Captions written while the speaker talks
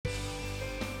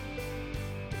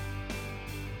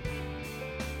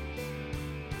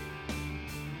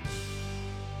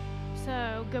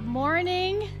So good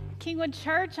morning, Kingwood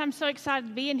Church. I'm so excited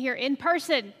to be in here in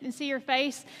person and see your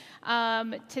face.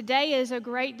 Today is a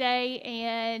great day,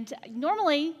 and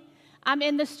normally I'm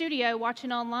in the studio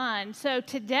watching online. So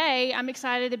today I'm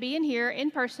excited to be in here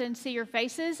in person, see your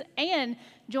faces, and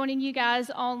joining you guys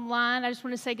online. I just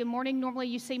want to say good morning. Normally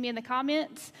you see me in the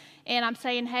comments, and I'm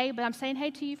saying hey, but I'm saying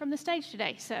hey to you from the stage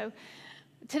today. So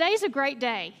today's a great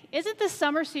day. Isn't the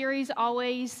summer series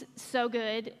always so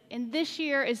good? And this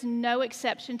year is no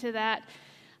exception to that.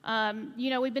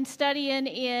 We've been studying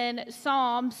in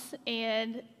Psalms,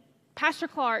 and Pastor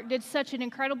Clark did such an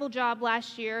incredible job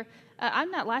last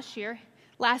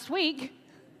week.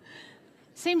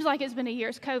 Seems like it's been a year.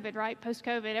 It's COVID, right?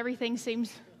 Post-COVID, everything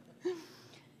seems.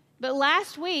 But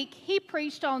last week, he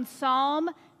preached on Psalm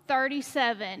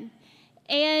 37.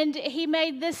 And he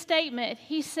made this statement.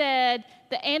 He said,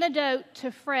 the antidote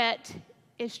to fret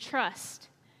is trust.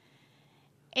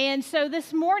 And so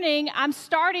this morning, I'm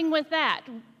starting with that.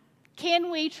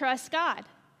 Can we trust God?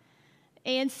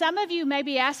 And some of you may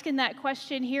be asking that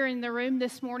question here in the room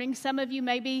this morning. Some of you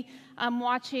may be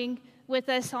watching with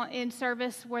us in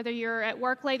service, whether you're at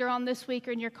work later on this week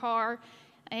or in your car,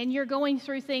 and you're going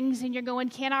through things and you're going,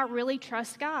 can I really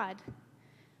trust God?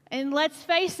 And let's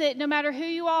face it, no matter who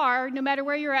you are, no matter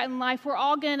where you're at in life, we're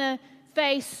all going to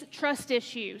face trust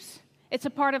issues. It's a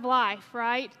part of life,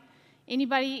 right?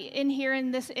 Anybody in here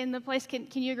in the place, can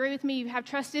you agree with me? You have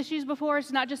trust issues before?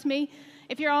 It's not just me.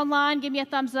 If you're online, give me a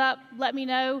thumbs up. Let me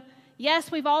know. Yes,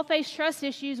 we've all faced trust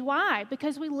issues. Why?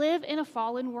 Because we live in a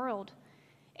fallen world.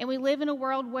 And we live in a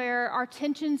world where our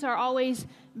tensions are always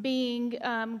being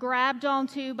grabbed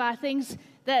onto by things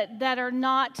that are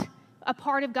not a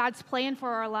part of God's plan for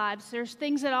our lives. There's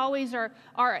things that always are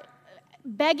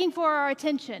begging for our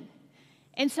attention.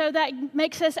 And so that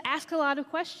makes us ask a lot of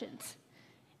questions.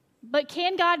 But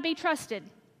can God be trusted?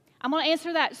 I'm going to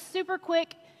answer that super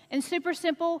quick and super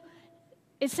simple.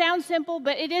 It sounds simple,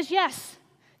 but it is yes.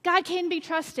 God can be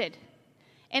trusted.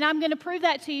 And I'm going to prove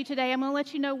that to you today. I'm going to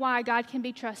let you know why God can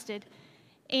be trusted.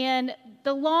 And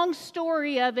the long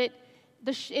story of it,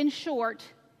 in short,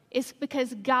 is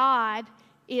because God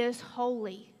is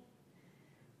holy.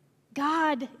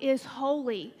 God is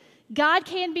holy. God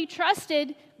can be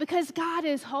trusted because God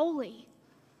is holy.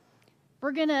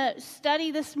 We're going to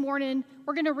study this morning.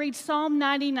 We're going to read Psalm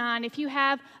 99. If you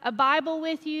have a Bible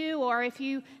with you or if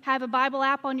you have a Bible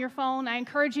app on your phone, I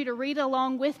encourage you to read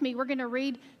along with me. We're going to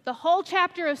read the whole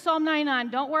chapter of Psalm 99.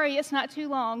 Don't worry, it's not too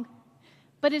long,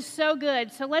 but it's so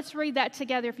good. So let's read that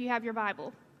together if you have your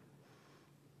Bible.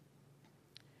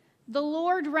 The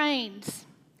Lord reigns.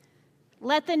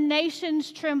 Let the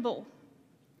nations tremble.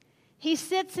 He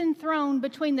sits enthroned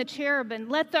between the cherubim.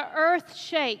 Let the earth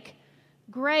shake.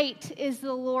 Great is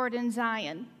the Lord in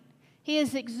Zion. He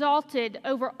is exalted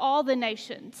over all the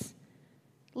nations.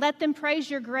 Let them praise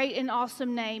your great and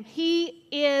awesome name. He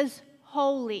is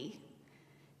holy.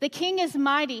 The King is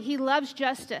mighty. He loves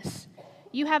justice.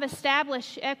 You have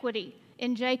established equity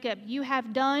in Jacob. You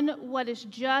have done what is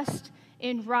just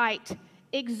and right.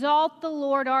 Exalt the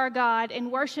Lord our God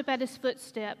and worship at his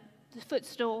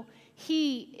footstool.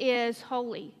 He is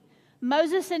holy.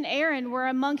 Moses and Aaron were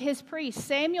among his priests.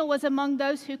 Samuel was among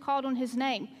those who called on his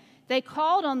name. They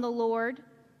called on the Lord,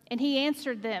 and he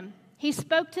answered them. He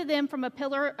spoke to them from a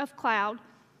pillar of cloud,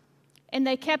 and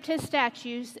they kept his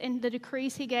statutes and the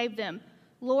decrees he gave them.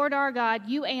 Lord our God,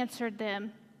 you answered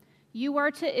them. You were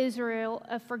to Israel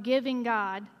a forgiving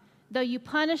God. Though you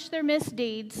punish their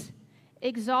misdeeds,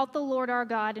 exalt the Lord our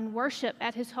God and worship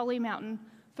at his holy mountain,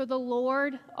 for the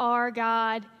Lord our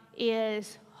God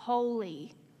is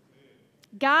holy.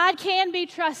 God can be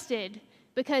trusted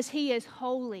because he is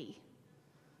holy.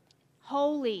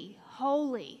 Holy,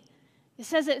 holy. It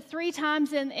says it 3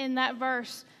 times in that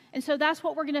verse. And so that's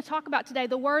what we're going to talk about today,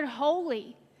 the word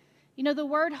holy. You know, the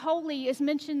word holy is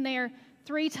mentioned there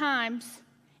 3 times,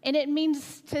 and it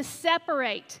means to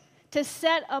separate, to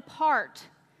set apart.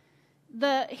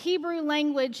 The Hebrew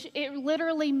language, it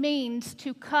literally means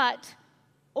to cut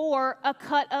or a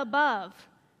cut above.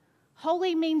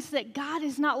 Holy means that God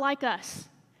is not like us.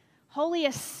 Holy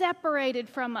is separated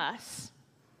from us.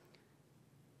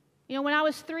 You know, when I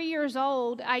was 3 years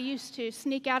old, I used to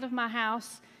sneak out of my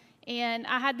house, and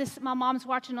I had this, my mom's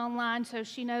watching online, so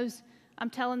she knows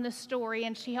I'm telling this story,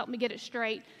 and she helped me get it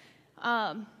straight.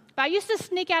 But I used to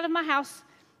sneak out of my house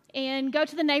and go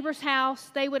to the neighbor's house.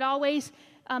 They would always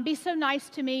be so nice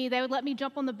to me. They would let me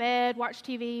jump on the bed, watch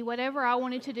TV, whatever I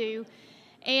wanted to do.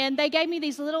 And they gave me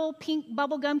these little pink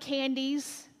bubblegum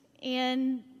candies,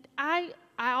 and I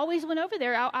always went over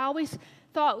there. I always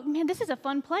thought, man, this is a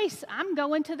fun place. I'm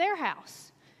going to their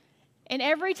house. And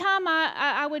every time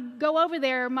I would go over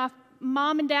there, my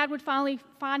Mom and Dad would finally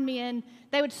find me, and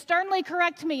they would sternly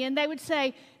correct me, and they would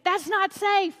say, "That's not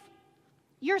safe.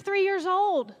 You're 3 years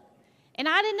old." And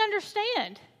I didn't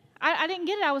understand. I didn't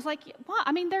get it. I was like, "What?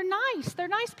 I mean, they're nice. They're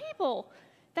nice people.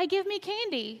 They give me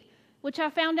candy," which I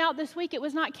found out this week it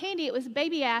was not candy. It was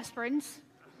baby aspirins.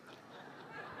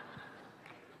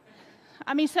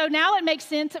 I mean, so now it makes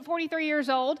sense at 43 years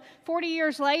old, 40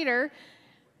 years later.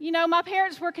 My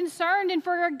parents were concerned, and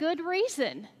for a good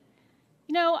reason.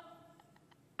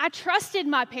 I trusted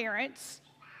my parents.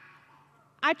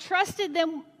 I trusted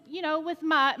them, with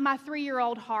my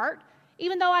 3-year-old heart,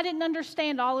 even though I didn't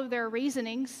understand all of their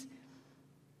reasonings.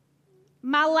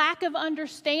 My lack of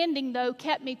understanding, though,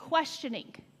 kept me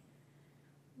questioning.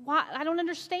 Why? I don't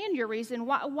understand your reason.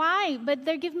 Why? But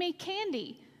they give me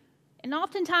candy. And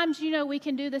oftentimes, we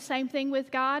can do the same thing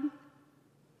with God.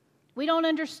 We don't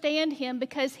understand Him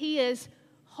because He is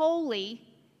holy.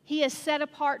 He is set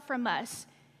apart from us.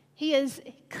 He is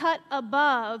cut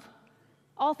above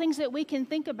all things that we can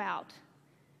think about.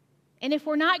 And if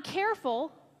we're not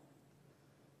careful,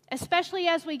 especially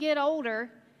as we get older,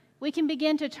 we can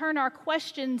begin to turn our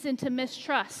questions into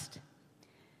mistrust.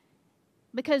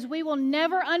 Because we will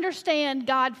never understand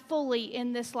God fully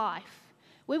in this life.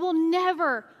 We will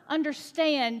never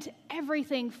understand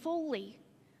everything fully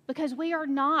because we are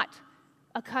not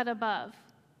a cut above.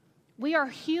 We are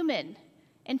human.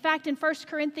 In fact, in 1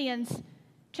 Corinthians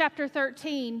chapter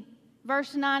 13,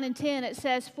 verse 9 and 10, it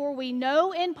says, "For we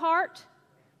know in part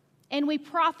and we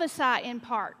prophesy in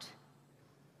part.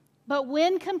 But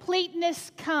when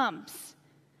completeness comes,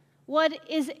 what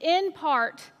is in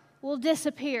part will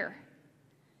disappear."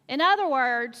 In other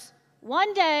words,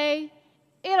 one day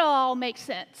it'll all make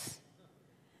sense.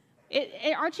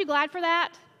 Aren't you glad for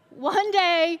that? One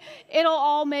day it'll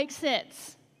all make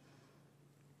sense.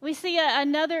 We see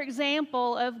another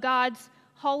example of God's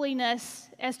holiness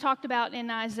as talked about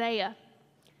in Isaiah.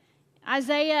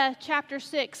 Isaiah chapter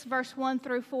 6, verse 1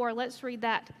 through 4. Let's read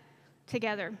that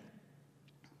together.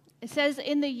 It says,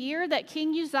 "In the year that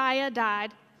King Uzziah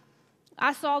died,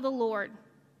 I saw the Lord,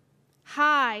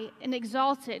 high and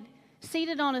exalted,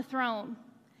 seated on a throne,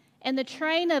 and the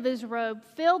train of his robe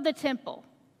filled the temple.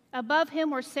 Above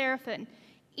him were seraphim,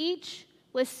 each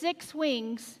with 6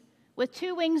 wings. With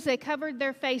 2 wings they covered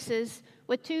their faces,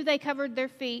 with 2 they covered their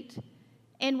feet,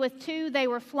 and with 2 they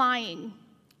were flying.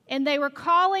 And they were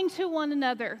calling to one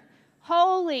another,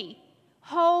 'Holy,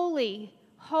 holy,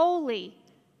 holy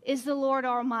is the Lord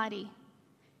Almighty.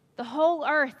 The whole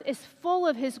earth is full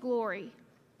of His glory.'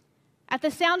 At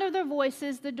the sound of their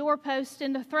voices, the doorpost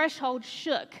and the threshold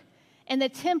shook, and the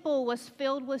temple was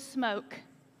filled with smoke."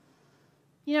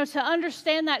 To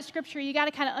understand that scripture, you got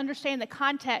to kind of understand the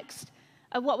context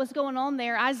of what was going on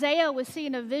there. Isaiah was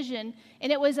seeing a vision,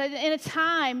 and it was in a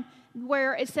time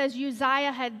where it says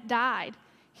Uzziah had died.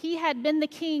 He had been the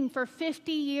king for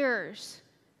 50 years.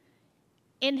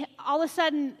 And all of a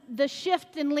sudden, the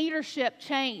shift in leadership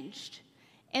changed.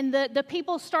 And the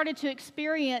people started to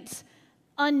experience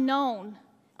unknown,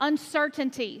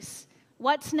 uncertainties.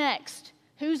 What's next?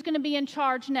 Who's going to be in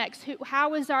charge next?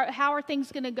 How are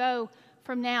things going to go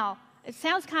from now? It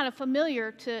sounds kind of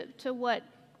familiar to what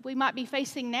we might be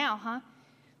facing now, huh?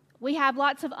 We have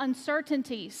lots of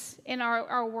uncertainties in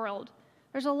our world.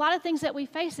 There's a lot of things that we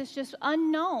face that's just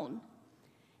unknown.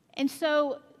 And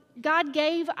so God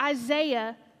gave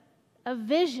Isaiah a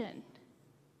vision.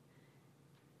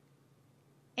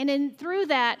 And through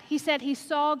that, he said he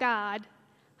saw God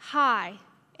high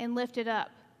and lifted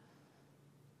up.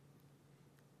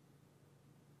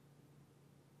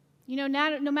 No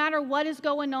matter what is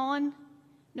going on,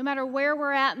 no matter where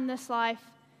we're at in this life,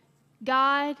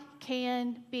 God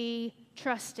can be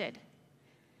trusted.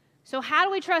 So how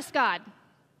do we trust God?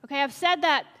 Okay, I've said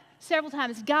that several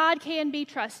times. God can be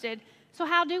trusted. So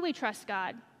how do we trust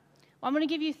God? Well, I'm going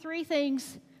to give you 3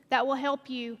 things that will help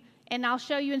you, and I'll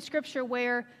show you in Scripture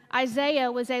where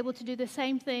Isaiah was able to do the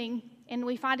same thing, and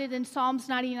we find it in Psalms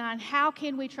 99. How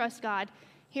can we trust God?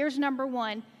 Here's number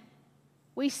 1.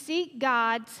 We seek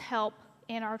God's help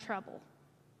in our trouble.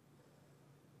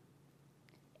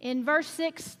 In verse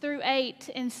 6 through 8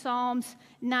 in Psalms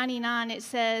 99, it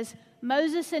says,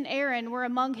 "Moses and Aaron were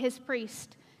among his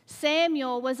priests.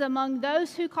 Samuel was among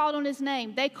those who called on his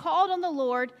name. They called on the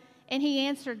Lord, and he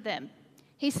answered them.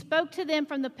 He spoke to them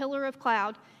from the pillar of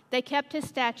cloud. They kept his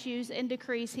statutes and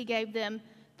decrees he gave them.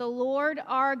 The Lord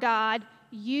our God,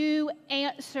 you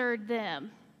answered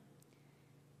them."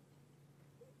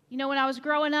 When I was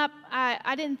growing up,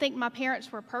 I didn't think my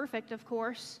parents were perfect, of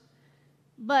course.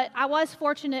 But I was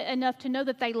fortunate enough to know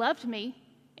that they loved me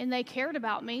and they cared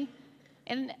about me.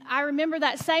 And I remember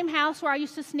that same house where I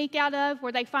used to sneak out of,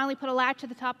 where they finally put a latch at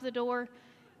the top of the door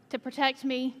to protect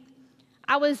me.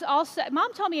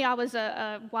 Mom told me I was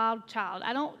a wild child.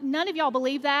 None of y'all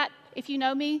believe that if you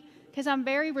know me, because I'm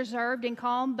very reserved and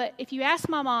calm. But if you ask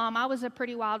my mom, I was a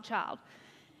pretty wild child.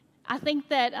 I think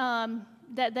that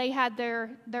that they had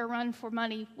their run for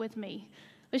money with me.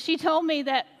 But she told me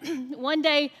that one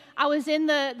day I was in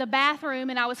the bathroom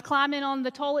and I was climbing on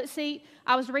the toilet seat.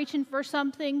 I was reaching for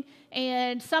something,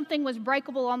 and something was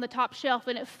breakable on the top shelf,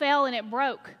 and it fell and it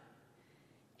broke.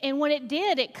 And when it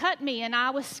did, it cut me, and I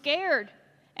was scared.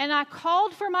 And I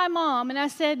called for my mom, and I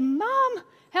said, "Mom,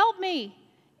 help me."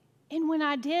 And when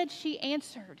I did, she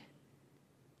answered.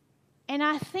 And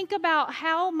I think about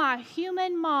how my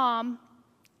human mom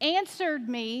answered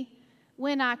me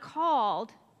when I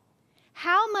called.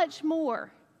 How much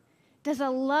more does a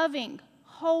loving,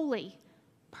 holy,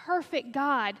 perfect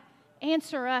God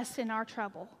answer us in our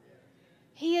trouble?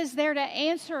 He is there to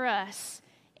answer us.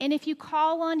 And if you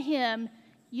call on Him,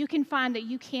 you can find that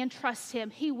you can trust Him.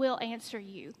 He will answer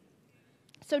you.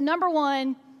 So number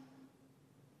one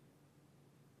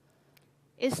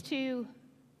is to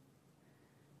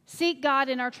seek God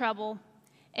in our trouble.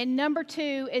 And number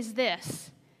two is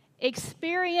this: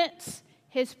 experience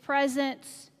His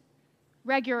presence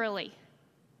regularly.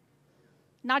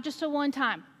 Not just a one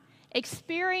time.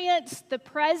 Experience the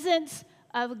presence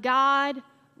of God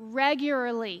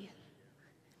regularly.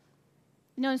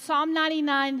 You know, in Psalm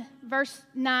 99, verse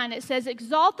 9, it says,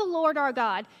 "Exalt the Lord our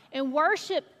God and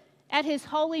worship at His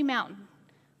holy mountain,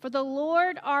 for the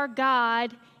Lord our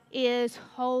God is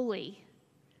holy."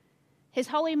 His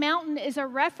holy mountain is a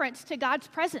reference to God's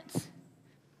presence.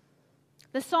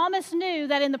 The psalmist knew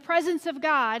that in the presence of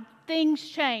God, things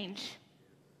change.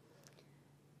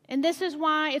 And this is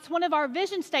why it's one of our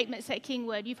vision statements at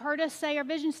Kingwood. You've heard us say our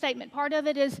vision statement. Part of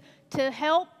it is to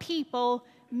help people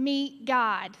meet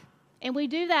God. And we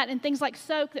do that in things like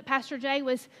Soak that Pastor Jay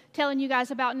was telling you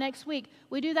guys about next week.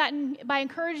 We do that by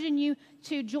encouraging you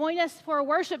to join us for a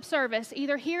worship service,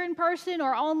 either here in person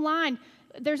or online.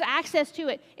 There's access to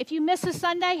it. If you miss a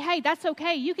Sunday, hey, that's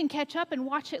okay. You can catch up and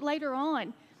watch it later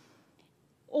on.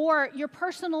 Or your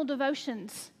personal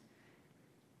devotions,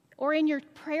 or in your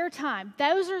prayer time.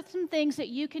 Those are some things that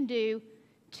you can do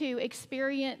to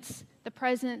experience the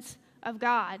presence of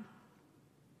God.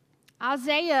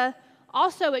 Isaiah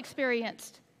also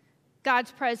experienced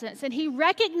God's presence, and he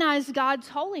recognized God's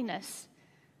holiness,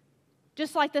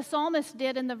 just like the psalmist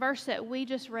did in the verse that we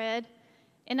just read.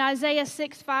 In Isaiah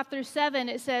 6, 5 through 7,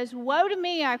 it says, "Woe to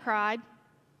me, I cried.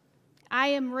 I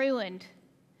am ruined,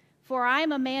 for I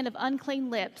am a man of unclean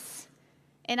lips,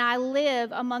 and I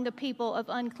live among a people of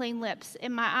unclean lips,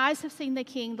 and my eyes have seen the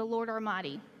King, the Lord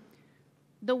Almighty."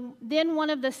 Then one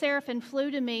of the seraphim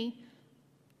flew to me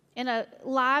with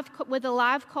a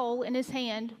live coal in his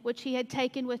hand, which he had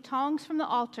taken with tongs from the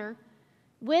altar.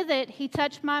 With it he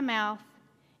touched my mouth,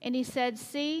 and he said,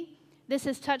 "See, this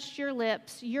has touched your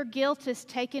lips. Your guilt is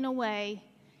taken away,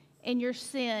 and your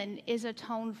sin is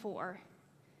atoned for."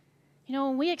 You know,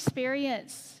 when we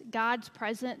experience God's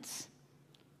presence,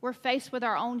 we're faced with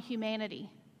our own humanity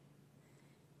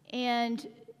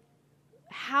and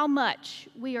how much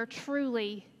we are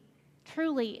truly,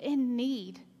 truly in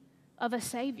need of a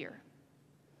Savior.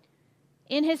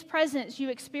 In His presence, you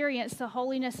experience the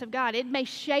holiness of God. It may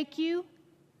shake you.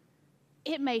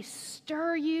 It may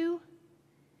stir you.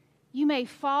 You may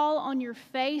fall on your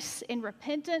face in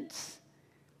repentance.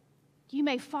 You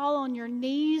may fall on your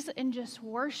knees and just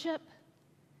worship.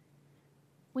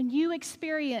 When you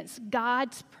experience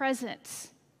God's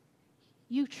presence,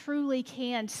 you truly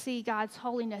can see God's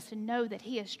holiness and know that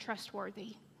He is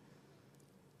trustworthy.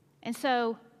 And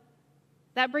so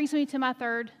that brings me to my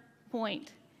third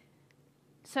point.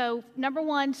 So, number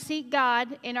one, seek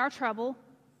God in our trouble.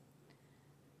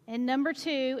 And number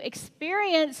two,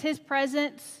 experience His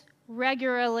presence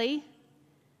regularly.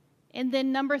 And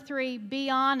then number three, be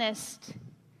honest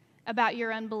about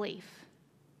your unbelief.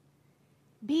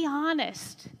 Be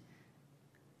honest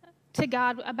to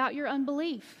God about your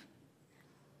unbelief.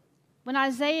 When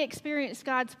Isaiah experienced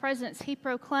God's presence, he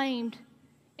proclaimed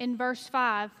in verse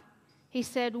 5, he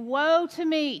said, "Woe to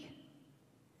me!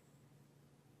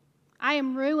 I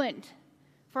am ruined,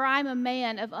 for I am a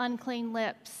man of unclean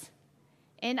lips,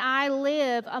 and I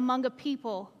live among a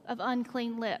people of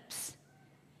unclean lips.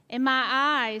 And my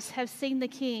eyes have seen the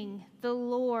King, the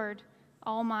Lord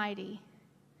Almighty."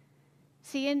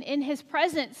 See, in His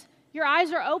presence, your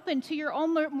eyes are open to your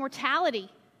own mortality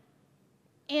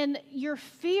and your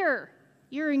fear,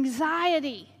 your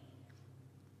anxiety.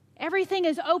 Everything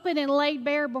is open and laid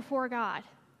bare before God.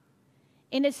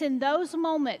 And it's in those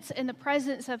moments in the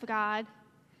presence of God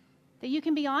that you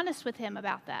can be honest with him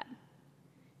about that.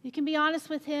 You can be honest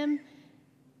with him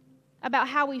about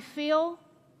how we feel,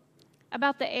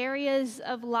 about the areas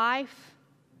of life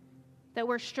that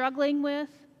we're struggling with.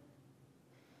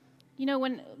 You know,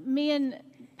 when me and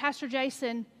Pastor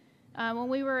Jason, when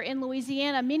we were in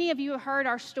Louisiana, many of you have heard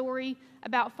our story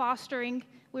about fostering.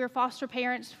 We were foster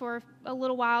parents for a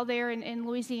little while there in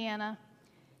Louisiana.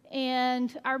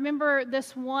 And I remember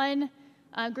this one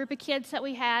group of kids that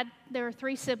we had. There were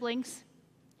 3 siblings.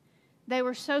 They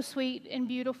were so sweet and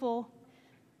beautiful.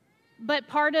 But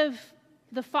part of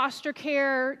the foster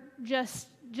care, just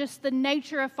the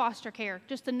nature of foster care,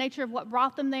 just the nature of what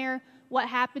brought them there, what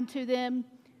happened to them,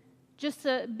 just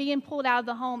being pulled out of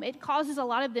the home, it causes a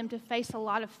lot of them to face a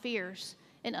lot of fears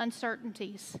and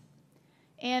uncertainties.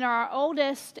 And our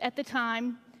oldest at the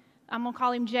time, I'm going to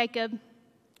call him Jacob,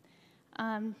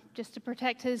 just to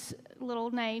protect his little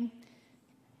name,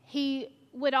 he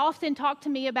would often talk to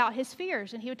me about his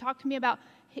fears, and he would talk to me about,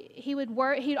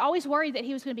 he'd always worry that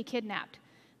he was going to be kidnapped.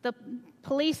 The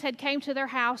police had came to their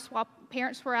house while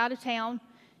parents were out of town,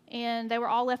 and they were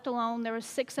all left alone. There was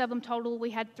 6 of them total.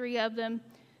 We had 3 of them.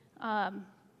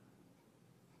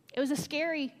 It was a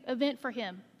scary event for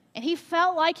him, and he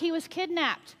felt like he was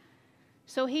kidnapped.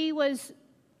 So he was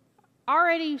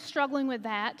already struggling with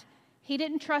that. He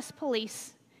didn't trust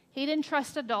police. He didn't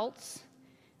trust adults.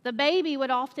 The baby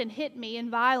would often hit me in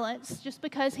violence just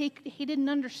because he didn't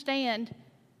understand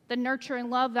the nurture and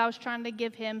love that I was trying to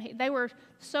give him. They were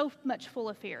so much full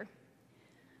of fear.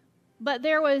 But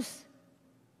there was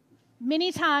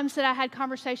many times that I had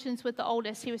conversations with the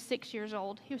oldest. He was 6 years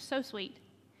old. He was so sweet.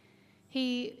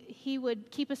 He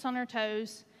would keep us on our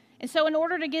toes. And so in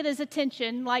order to get his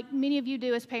attention, like many of you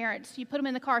do as parents, you put him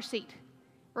in the car seat.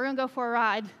 We're going to go for a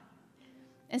ride.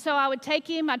 And so I would take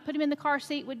him, I'd put him in the car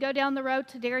seat, we'd go down the road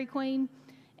to Dairy Queen,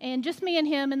 and just me and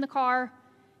him in the car.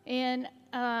 And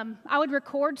I would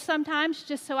record sometimes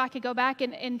just so I could go back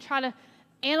and try to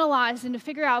analyze and to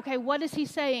figure out, okay, what is he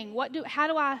saying?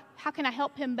 How can I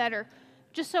help him better?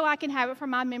 Just so I can have it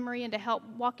from my memory and to help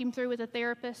walk him through with a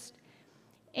therapist.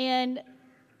 And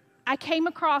I came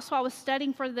across while I was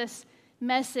studying for this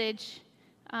message,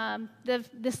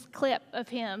 this clip of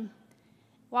him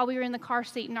while we were in the car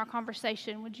seat in our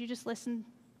conversation. Would you just listen?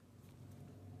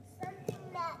 Something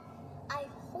that I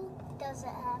hope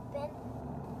doesn't happen.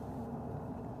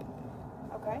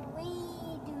 Okay.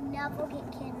 We do never get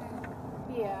kidnapped.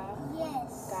 Yeah.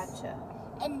 Yes. Gotcha.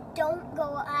 And don't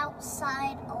go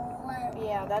outside alone.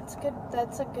 Yeah, that's good.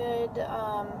 That's a good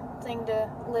thing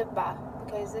to live by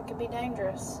because it could be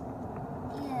dangerous.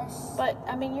 Yes. But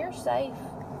I mean, you're safe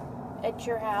at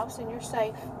your house, and you're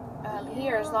safe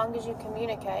here as long as you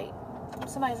communicate.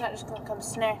 Somebody's not just going to come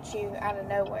snatch you out of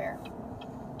nowhere.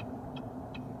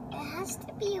 It has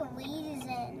to be a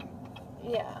reason.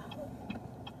 Yeah.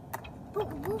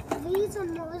 But what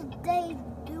reason would they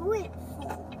do it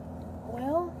for?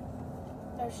 Well,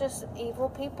 there's just evil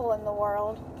people in the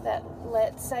world that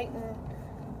let Satan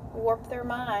warp their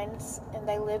minds, and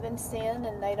they live in sin,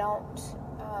 and they don't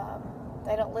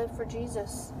live for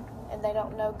Jesus, and they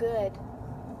don't know good.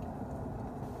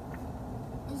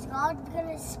 Is God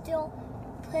gonna still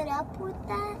put up with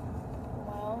that?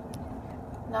 Well,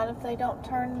 not if they don't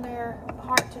turn their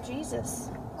heart to Jesus.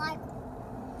 Like,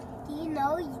 do you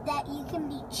know that you can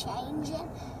be changing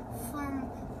from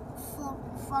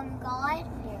God?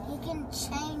 Yeah. He can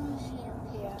change you.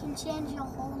 Yeah. He can change your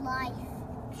whole life.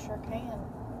 Sure can.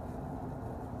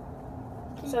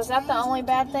 He can So is that the change only you to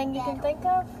bad be thing you can better. think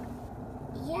of?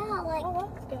 Yeah, like Oh,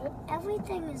 that's good.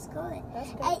 everything is good.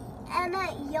 That's good. And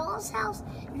at y'all's house,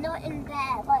 nothing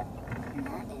bad. Like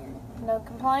nothing. No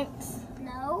complaints?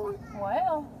 No.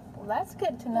 Well, that's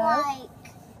good to know. Like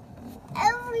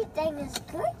everything is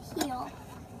good here.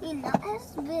 You know,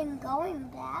 it's been going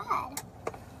bad.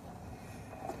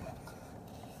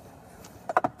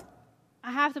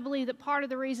 I have to believe that part of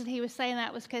the reason he was saying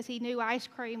that was because he knew ice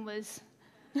cream was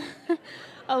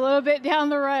a little bit down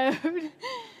the road.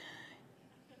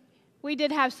 We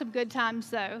did have some good times,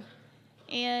 though.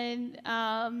 And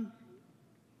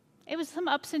it was some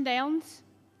ups and downs.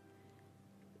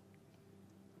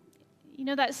 You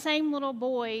know, that same little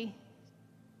boy,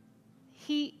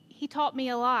 he taught me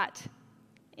a lot.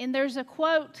 And there's a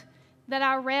quote that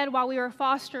I read while we were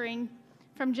fostering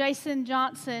from Jason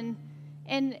Johnson,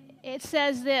 and it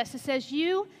says this. It says,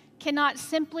 "You cannot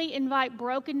simply invite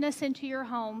brokenness into your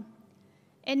home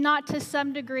and not to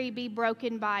some degree be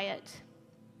broken by it.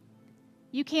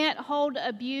 You can't hold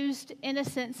abused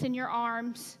innocence in your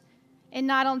arms and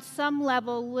not on some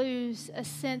level lose a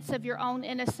sense of your own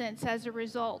innocence as a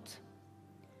result.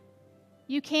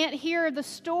 You can't hear the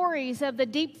stories of the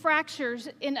deep fractures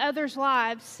in others'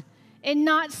 lives and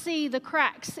not see the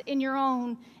cracks in your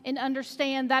own and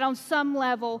understand that on some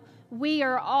level we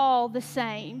are all the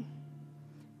same.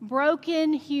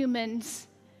 Broken humans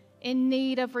in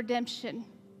need of redemption.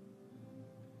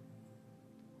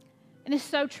 And it's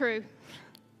so true.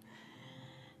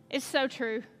 It's so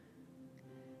true.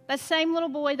 That same little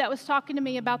boy that was talking to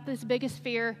me about this biggest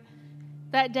fear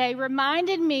that day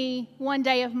reminded me one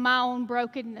day of my own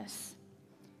brokenness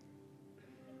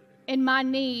and my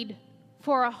need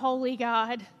for a holy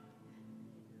God.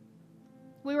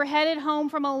 We were headed home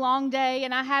from a long day,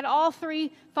 and I had all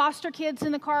 3 foster kids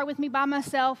in the car with me by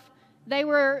myself. They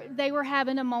were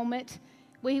having a moment.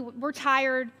 We were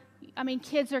tired. I mean,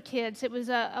 kids are kids. It was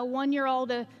a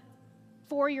 1-year-old, a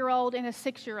 4-year-old, and a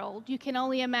 6-year-old. You can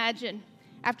only imagine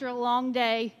after a long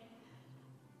day.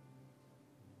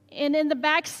 And in the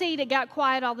back seat, it got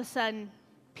quiet all of a sudden.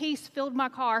 Peace filled my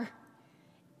car.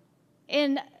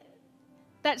 And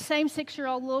that same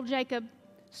 6-year-old, little Jacob,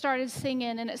 started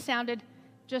singing, and it sounded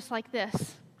just like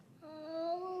this.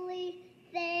 Holy,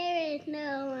 there is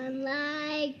no one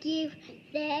like you.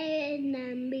 There is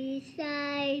none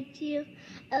beside you.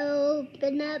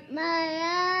 Open up my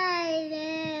eyes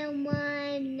and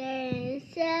wonder and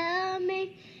tell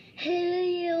me who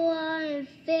you are and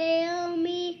fill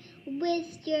me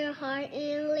with your heart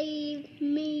and leave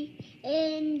me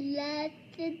and let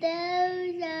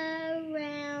those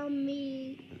around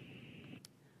me.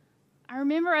 I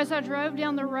remember as I drove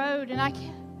down the road and I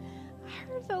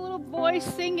heard the little voice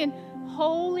singing,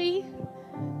 "Holy,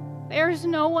 there's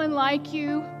no one like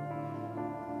you.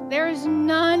 There is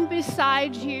none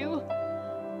beside you."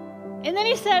 And then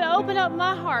he said, "Open up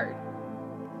my heart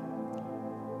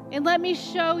and let me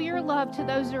show your love to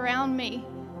those around me."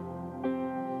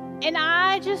 And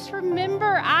I just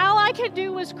remember all I could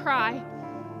do was cry.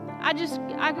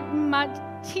 My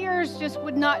tears just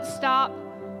would not stop.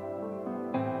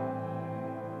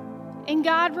 And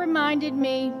God reminded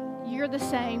me, you're the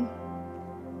same.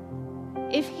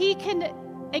 If he can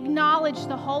acknowledge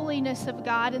the holiness of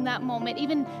God in that moment,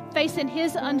 even facing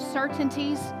his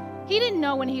uncertainties, he didn't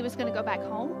know when he was going to go back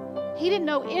home. He didn't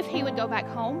know if he would go back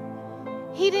home.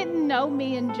 He didn't know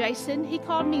me and Jason. He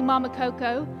called me Mama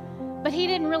Coco, but he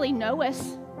didn't really know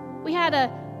us. We had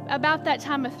about that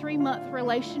time, a 3-month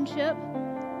relationship,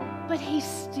 but he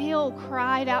still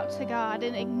cried out to God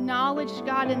and acknowledged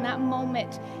God in that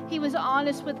moment. He was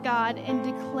honest with God and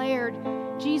declared,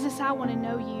 "Jesus, I want to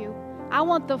know you. I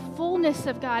want the fullness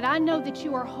of God. I know that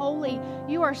you are holy.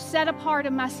 You are set apart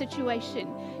in my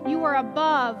situation. You are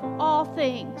above all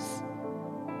things."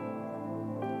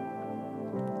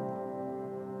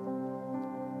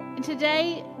 And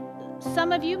today,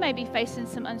 some of you may be facing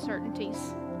some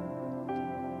uncertainties.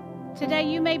 Today,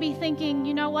 you may be thinking,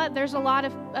 you know what, there's a lot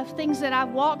of things that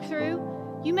I've walked through.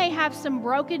 You may have some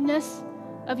brokenness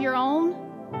of your own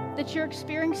that you're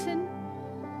experiencing.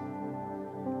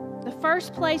 The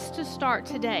first place to start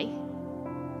today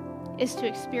is to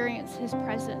experience his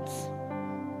presence.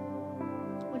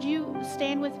 Would you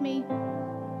stand with me?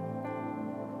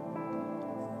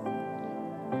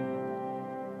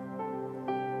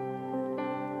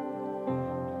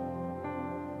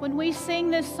 When we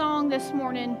sing this song this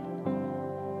morning,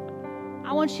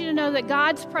 I want you to know that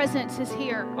God's presence is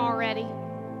here already.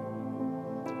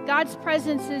 God's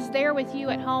presence is there with you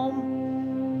at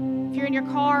home. If you're in your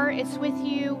car, it's with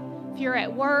you. If you're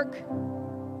at work,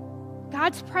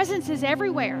 God's presence is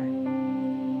everywhere.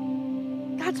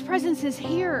 God's presence is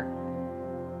here.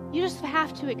 You just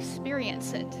have to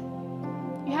experience it.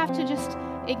 You have to just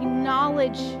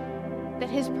acknowledge that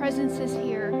his presence is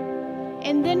here.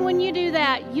 And then when you do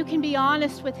that, you can be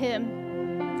honest with him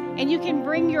and you can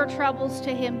bring your troubles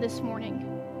to him this morning.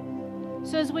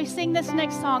 So as we sing this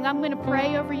next song, I'm going to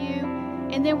pray over you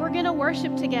and then we're going to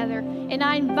worship together. And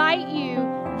I invite you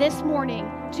this morning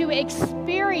to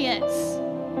experience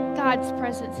God's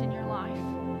presence in your life.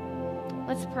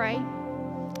 Let's pray.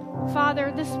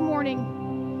 Father, this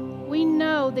morning, we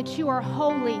know that you are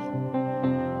holy.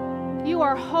 You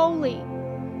are holy.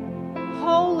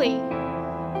 Holy.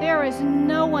 There is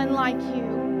no one like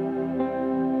you.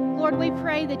 Lord, we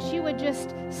pray that you would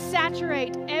just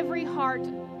saturate every heart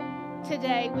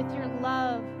today with your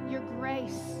love, your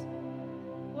grace.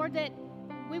 Lord, that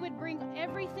we would bring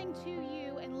everything to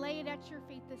you and lay it at your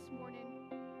feet this morning.